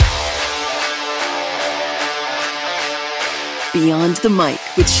Beyond the Mic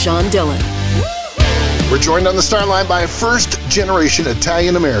with Sean Dillon. We're joined on the start line by a first-generation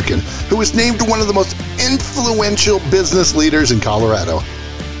Italian-American who was named one of the most influential business leaders in Colorado.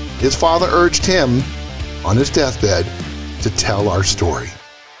 His father urged him on his deathbed to tell our story.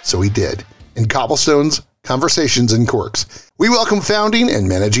 So he did. In Cobblestones, Conversations and Quirks, we welcome founding and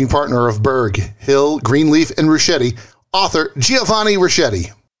managing partner of Berg, Hill, Greenleaf, and Ruscetti, author Giovanni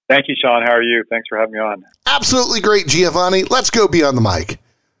Ruscetti. Thank you, Sean. How are you? Thanks for having me on. Absolutely great, Giovanni. Let's go beyond the mic.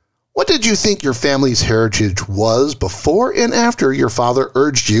 What did you think your family's heritage was before and after your father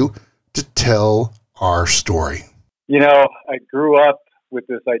urged you to tell our story? You know, I grew up with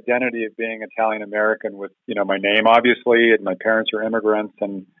this identity of being Italian-American with, my name, obviously, and my parents are immigrants,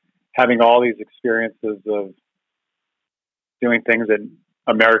 and having all these experiences of doing things that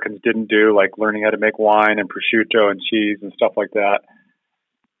Americans didn't do, like learning how to make wine and prosciutto and cheese and stuff like that.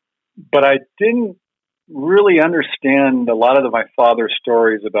 But I didn't really understand a lot of my father's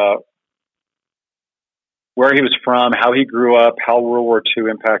stories about where he was from, how he grew up, how World War II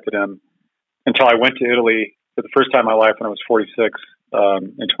impacted him, until I went to Italy for the first time in my life when I was 46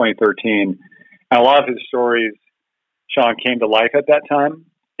 in 2013. And a lot of his stories, Sean, came to life at that time,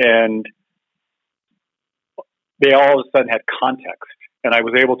 and they all of a sudden had context. And I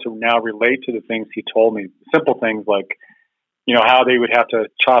was able to now relate to the things he told me, simple things like, how they would have to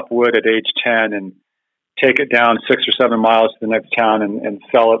chop wood at age 10 and take it down 6 or 7 miles to the next town and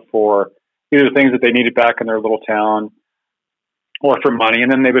sell it for either things that they needed back in their little town or for money. And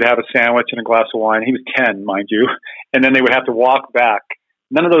then they would have a sandwich and a glass of wine. He was 10, mind you. And then they would have to walk back.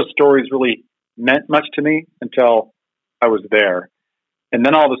 None of those stories really meant much to me until I was there. And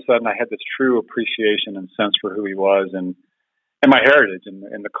then all of a sudden I had this true appreciation and sense for who he was and my heritage and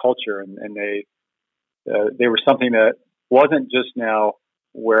the culture. And they were something that wasn't just now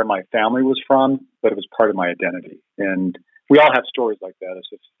where my family was from, but it was part of my identity. And we all have stories like that. It's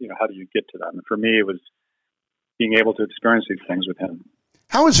just, how do you get to them? And for me, it was being able to experience these things with him.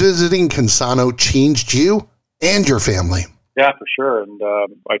 How has visiting Cansano changed you and your family? Yeah, for sure. And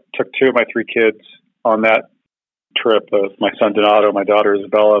I took 2 of my 3 kids on that trip. My son Donato, my daughter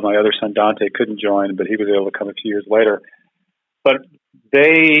Isabella, my other son Dante couldn't join, but he was able to come a few years later. But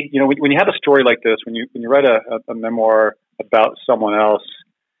they, when you have a story like this, when you write a memoir about someone else,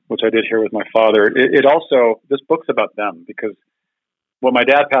 which I did here with my father, it also, this book's about them, because what my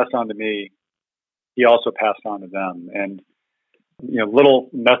dad passed on to me, he also passed on to them. And, little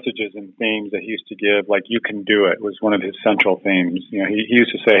messages and themes that he used to give, like, you can do it, was one of his central themes. He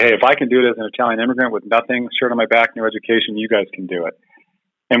used to say, hey, if I can do it as an Italian immigrant with nothing, shirt on my back, no education, you guys can do it.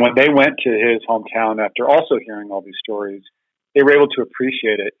 And when they went to his hometown after also hearing all these stories, they were able to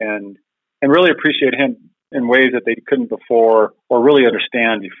appreciate it and really appreciate him in ways that they couldn't before or really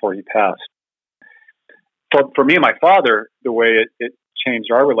understand before he passed. For me and my father, the way it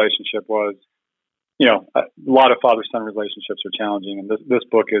changed our relationship was, a lot of father-son relationships are challenging, and this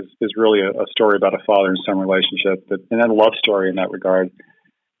book is really a story about a father and son relationship, and a love story in that regard.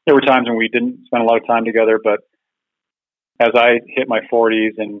 There were times when we didn't spend a lot of time together, but as I hit my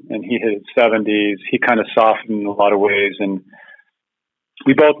 40s and he hit his 70s, he kind of softened in a lot of ways, and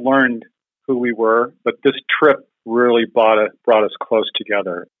we both learned who we were, but this trip really brought us close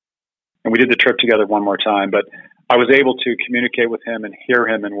together. And we did the trip together one more time, but I was able to communicate with him and hear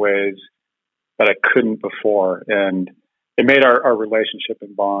him in ways that I couldn't before. And it made our relationship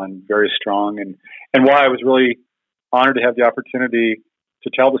and bond very strong. And why I was really honored to have the opportunity to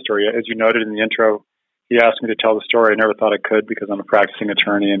tell the story. As you noted in the intro, he asked me to tell the story. I never thought I could because I'm a practicing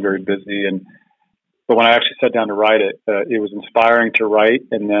attorney and very busy. But when I actually sat down to write it, it was inspiring to write.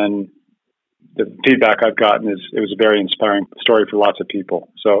 And then the feedback I've gotten is it was a very inspiring story for lots of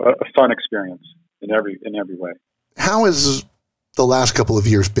people. So a fun experience in every way. How has the last couple of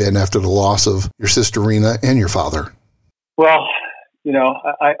years been after the loss of your sister Rena and your father? Well,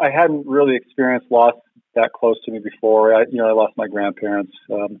 I hadn't really experienced loss that close to me before. I lost my grandparents,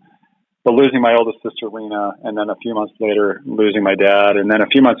 but losing my oldest sister Rena, and then a few months later losing my dad, and then a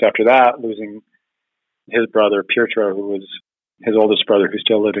few months after that losing his brother Pietro, who was his oldest brother, who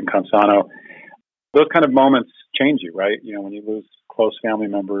still lived in Cansano. Those kind of moments change you, right? When you lose close family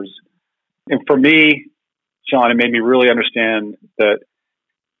members. And for me, Sean, it made me really understand that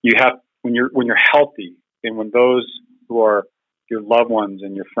you have, when you're healthy, and when those who are your loved ones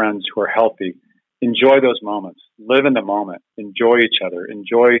and your friends who are healthy, enjoy those moments, live in the moment, enjoy each other,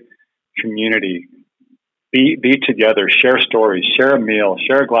 enjoy community, be together, share stories, share a meal,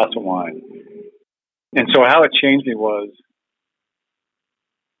 share a glass of wine. And so how it changed me was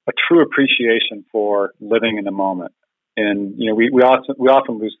a true appreciation for living in the moment. And, we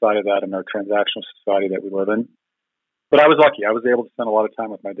often lose sight of that in our transactional society that we live in. But I was lucky. I was able to spend a lot of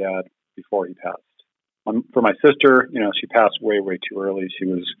time with my dad before he passed. For my sister, she passed way, way too early. She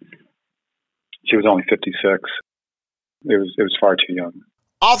was only 56. It was far too young.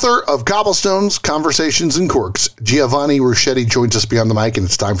 Author of Cobblestones, Conversations, and Quirks, Giovanni Ruscetti joins us beyond the mic, and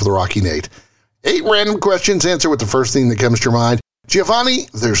it's time for the Rocky Nate. 8 random questions, answer with the first thing that comes to your mind. Giovanni,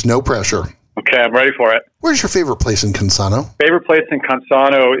 there's no pressure. Okay, I'm ready for it. Where's your favorite place in Consano? Favorite place in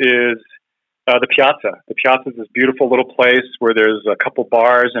Consano is the Piazza. The Piazza is this beautiful little place where there's a couple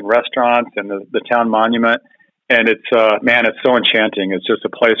bars and restaurants and the town monument. And it's so enchanting. It's just a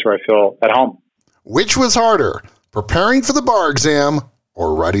place where I feel at home. Which was harder, preparing for the bar exam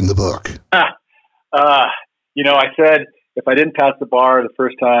or writing the book? I said if I didn't pass the bar the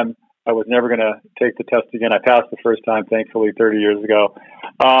first time, I was never going to take the test again. I passed the first time, thankfully, 30 years ago.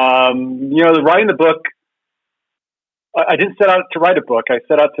 Writing the book, I didn't set out to write a book. I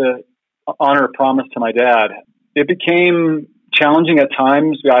set out to honor a promise to my dad. It became challenging at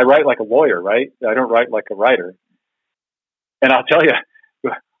times. I write like a lawyer, right? I don't write like a writer. And I'll tell you,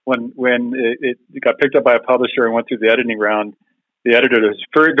 when it got picked up by a publisher and went through the editing round, the editor, his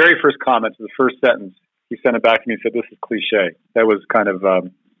very first comment, the first sentence, he sent it back to me and said, "This is cliche." That was kind of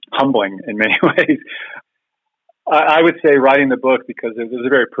humbling in many ways. I would say writing the book because it was a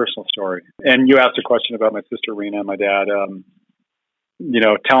very personal story. And you asked a question about my sister Rena and my dad.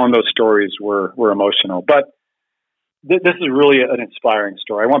 Telling those stories were emotional. But this is really an inspiring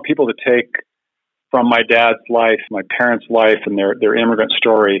story. I want people to take from my dad's life, my parents' life, and their immigrant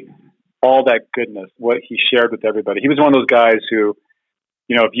story, all that goodness, what he shared with everybody. He was one of those guys who,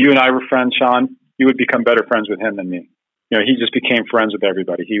 if you and I were friends, Sean, you would become better friends with him than me. He just became friends with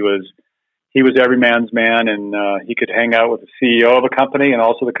everybody. He was every man's man, and he could hang out with the CEO of a company and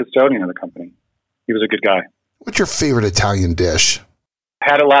also the custodian of the company. He was a good guy. What's your favorite Italian dish?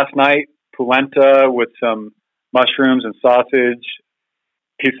 Had it last night, polenta with some mushrooms and sausage,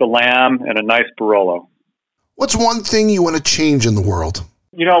 piece of lamb, and a nice Barolo. What's one thing you want to change in the world?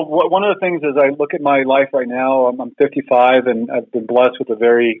 One of the things as I look at my life right now, I'm 55 and I've been blessed with a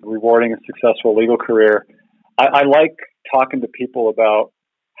very rewarding and successful legal career. I like talking to people about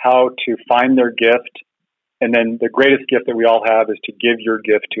how to find their gift. And then the greatest gift that we all have is to give your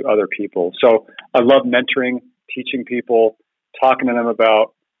gift to other people. So I love mentoring, teaching people, talking to them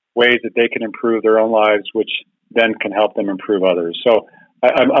about ways that they can improve their own lives, which then can help them improve others. So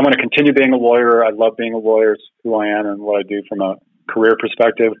I'm going to continue being a lawyer. I love being a lawyer. It's who I am and what I do from a career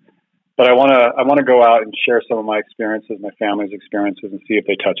perspective. But I want to go out and share some of my experiences, my family's experiences, and see if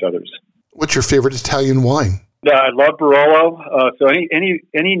they touch others. What's your favorite Italian wine? I love Barolo. So any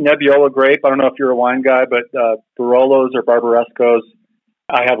Nebbiolo grape. I don't know if you're a wine guy, but Barolos or Barbarescos.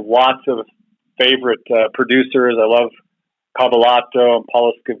 I have lots of favorite producers. I love Cavalato and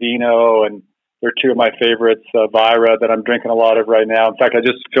Paolo Scavino, and they're two of my favorites. Vira that I'm drinking a lot of right now. In fact, I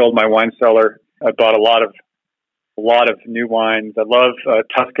just filled my wine cellar. I bought a lot of new wines. I love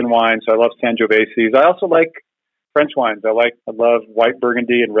Tuscan wines. So I love Sangioveses. I also like French wines. I love white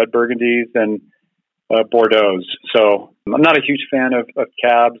Burgundy and red Burgundies and Bordeaux. So I'm not a huge fan of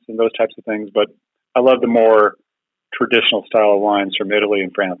cabs and those types of things, but I love the more traditional style of wines from Italy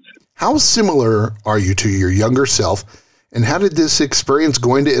and France. How similar are you to your younger self, and how did this experience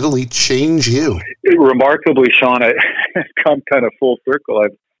going to Italy change you? Remarkably, Sean, I've come kind of full circle.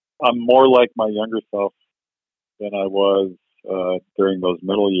 I'm more like my younger self than I was during those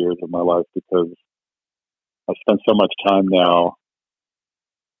middle years of my life, because I've spent so much time now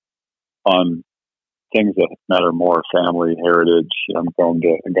on things that matter more: family, heritage. I'm going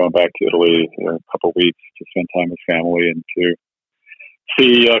back to Italy in a couple of weeks to spend time with family and to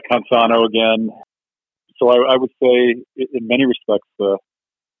see Consano again. So I would say, in many respects, the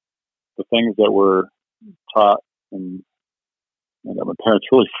things that were taught and that my parents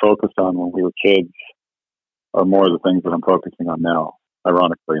really focused on when we were kids are more the things that I'm focusing on now,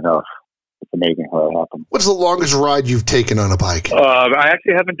 ironically enough. It's amazing how that happened. What's the longest ride you've taken on a bike? I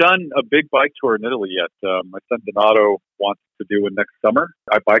actually haven't done a big bike tour in Italy yet. My son Donato wants to do it next summer.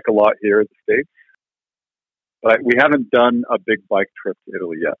 I bike a lot here in the States, but we haven't done a big bike trip to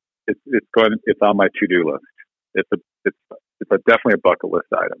Italy yet. It's on my to-do list. It's definitely a bucket list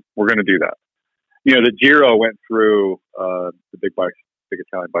item. We're going to do that. The Giro went through the big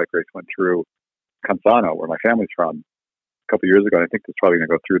Italian bike race went through Consano, where my family's from, a couple of years ago. And I think it's probably going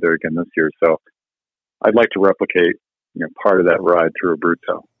to go through there again this year. So I'd like to replicate part of that ride through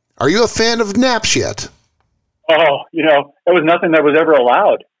Abruzzo. Are you a fan of naps yet? Oh, it was nothing that was ever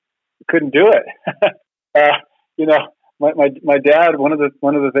allowed. Couldn't do it. My dad, one of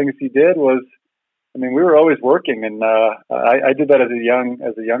the things he did was, we were always working, and I did that as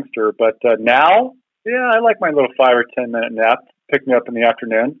a youngster. But now Yeah, I like my little 5 or 10 minute nap. Pick me up in the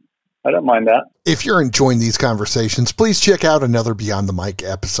afternoon. I don't mind that. If you're enjoying these conversations, please check out another Beyond the Mic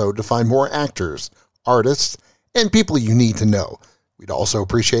episode to find more actors, artists, and people you need to know. We'd also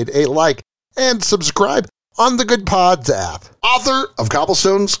appreciate a like and subscribe on the Good Pods app. Author of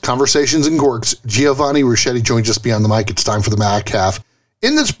Cobblestones, Conversations, and Corks, Giovanni Ruscetti joins us Beyond the Mic. It's time for the back half.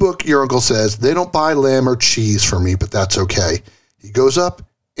 In this book, your uncle says, they don't buy lamb or cheese for me, but that's okay. He goes up,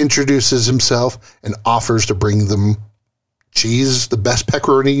 introduces himself, and offers to bring them cheese, the best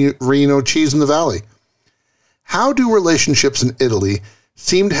pecorino cheese in the valley. How do relationships in Italy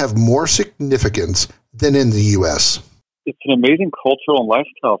seem to have more significance than in the U.S.? It's an amazing cultural and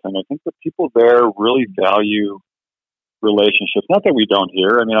lifestyle thing. I think that people there really value relationships. Not that we don't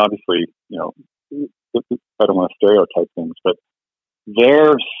here. I mean, obviously, I don't want to stereotype things, but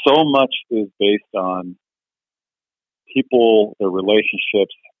there so much is based on people, their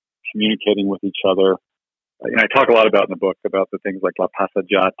relationships, communicating with each other. And I talk a lot about in the book about the things like La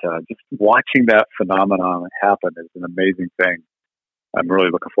Passeggiata. Just watching that phenomenon happen is an amazing thing. I'm really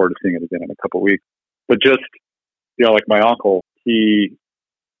looking forward to seeing it again in a couple of weeks. But just, like my uncle, he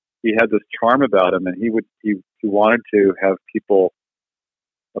had this charm about him, and he wanted to have people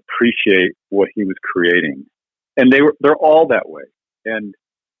appreciate what he was creating, and they're all that way. And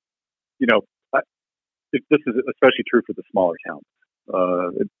this is especially true for the smaller towns.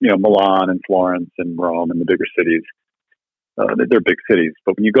 Milan and Florence and Rome and the bigger cities. They're big cities,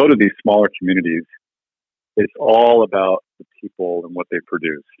 but when you go to these smaller communities, it's all about the people and what they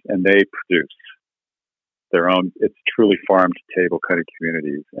produce, and they produce their own. It's truly farm to table kind of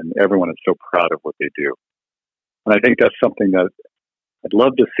communities, and everyone is so proud of what they do. And I think that's something that I'd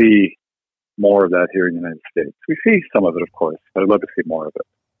love to see more of that here in the United States. We see some of it, of course, but I'd love to see more of it.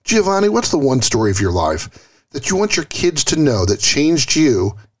 Giovanni, what's the one story of your life that you want your kids to know that changed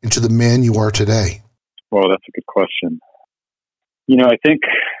you into the man you are today? Well, that's a good question. I think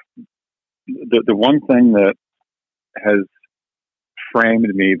the one thing that has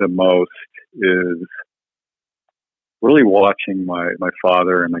framed me the most is really watching my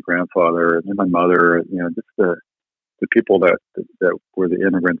father and my grandfather and my mother, just the people that were the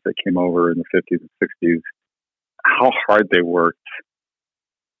immigrants that came over in the 50s and 60s, how hard they worked,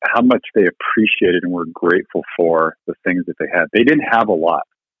 how much they appreciated and were grateful for the things that they had. They didn't have a lot.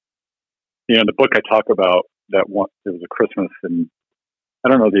 In the book I talk about that one, it was a Christmas, and I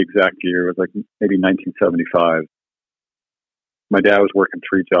don't know the exact year, it was like maybe 1975. My dad was working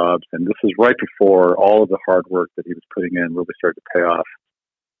 3 jobs, and this was right before all of the hard work that he was putting in really started to pay off.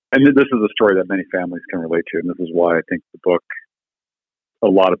 And this is a story that many families can relate to, and this is why I think the book a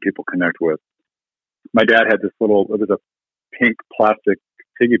lot of people connect with. My dad had this it was a pink plastic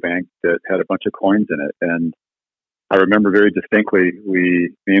piggy bank that had a bunch of coins in it, and I remember very distinctly, me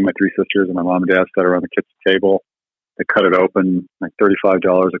and my 3 sisters and my mom and dad sat around the kitchen table. They cut it open, like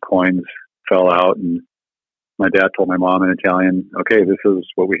 $35 of coins fell out, and my dad told my mom in Italian, okay, this is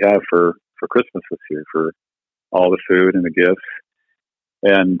what we have for Christmas this year, for all the food and the gifts.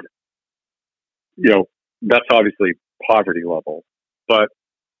 And, that's obviously poverty level, but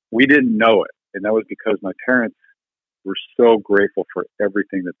we didn't know it. And that was because my parents were so grateful for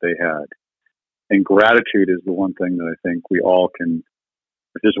everything that they had. And gratitude is the one thing that I think we all can,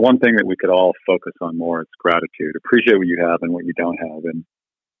 if there's one thing that we could all focus on more, it's gratitude. Appreciate what you have and what you don't have. And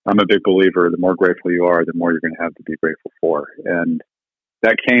I'm a big believer, the more grateful you are, the more you're going to have to be grateful for. And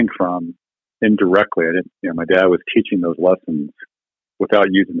that came from indirectly. My dad was teaching those lessons without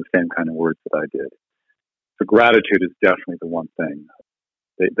using the same kind of words that I did. So gratitude is definitely the one thing.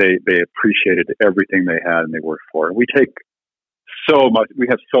 They appreciated everything they had and they worked for. And we take so much, we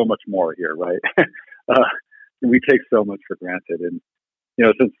have so much more here, right? We take so much for granted. And,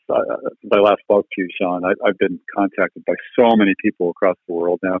 since I last spoke to you, Sean, I've been contacted by so many people across the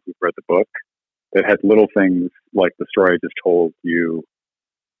world now who've read the book that had little things like the story I just told you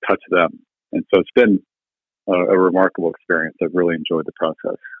touch them. And so it's been a remarkable experience. I've really enjoyed the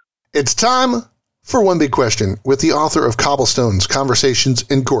process. It's time for One Big Question with the author of Cobblestones, Conversations,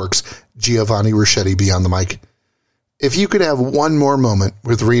 and Corks, Giovanni Ruscetti, Beyond the Mic. If you could have one more moment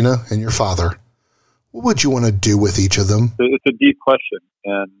with Rena and your father, what would you want to do with each of them? It's a deep question,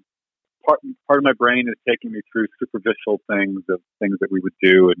 and part of my brain is taking me through superficial things of things that we would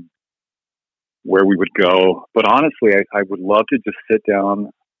do and where we would go. But honestly, I would love to just sit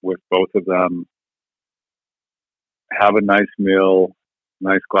down with both of them, have a nice meal,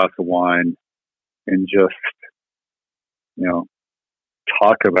 nice glass of wine, and just,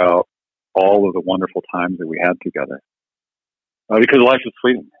 talk about all of the wonderful times that we had together. Because life is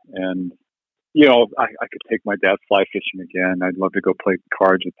fleeting. And, I could take my dad fly fishing again. I'd love to go play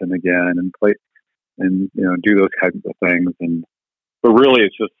cards with him again and play and do those kinds of things. But really,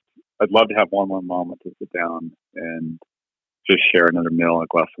 it's just I'd love to have one moment to sit down and just share another meal and a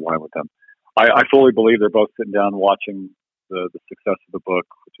glass of wine with them. I fully believe they're both sitting down watching the success of the book,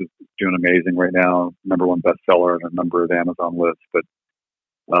 which is doing amazing right now, #1 bestseller on a number of Amazon lists. But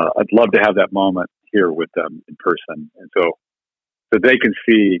I'd love to have that moment here with them in person, and so they can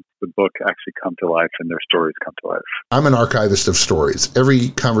see the book actually come to life and their stories come to life. I'm an archivist of stories. Every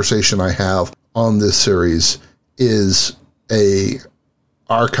conversation I have on this series is a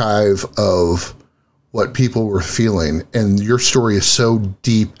archive of what people were feeling, and your story is so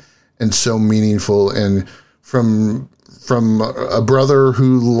deep and so meaningful. And from a brother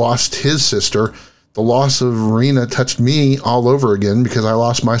who lost his sister, the loss of Rena touched me all over again because I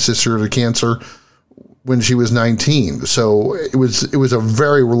lost my sister to cancer when she was 19. So it was a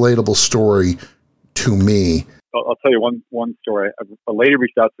very relatable story to me. I'll tell you one story. A lady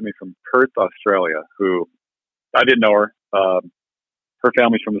reached out to me from Perth, Australia, who I didn't know her. Her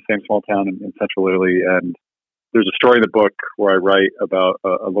family's from the same small town in central Italy, and there's a story in the book where I write about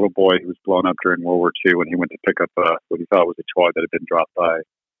a little boy who was blown up during World War II when he went to pick up what he thought was a toy that had been dropped by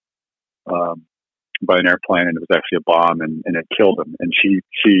an airplane, and it was actually a bomb, and it killed him. And she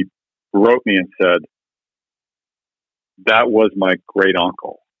wrote me and said, that was my great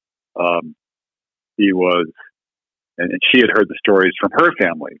uncle. He was, and she had heard the stories from her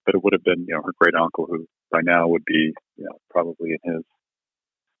family, but it would have been, her great uncle, who by now would be, probably in his,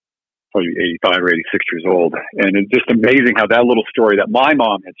 probably 85 or 86 years old. And it's just amazing how that little story that my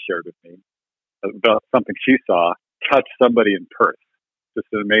mom had shared with me about something she saw touched somebody in Perth. Just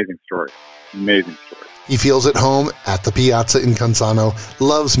an amazing story. Amazing story. He feels at home at the Piazza in Canzano,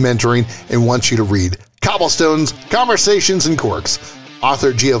 loves mentoring, and wants you to read Cobblestones, Conversations, and Corks.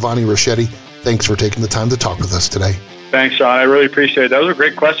 Author Giovanni Ricchetti, thanks for taking the time to talk with us today. Thanks, Sean. I really appreciate it. Those were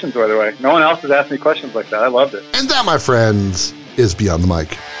great questions, by the way. No one else has asked me questions like that. I loved it. And that, my friends, is Beyond the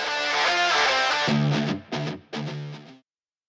Mic.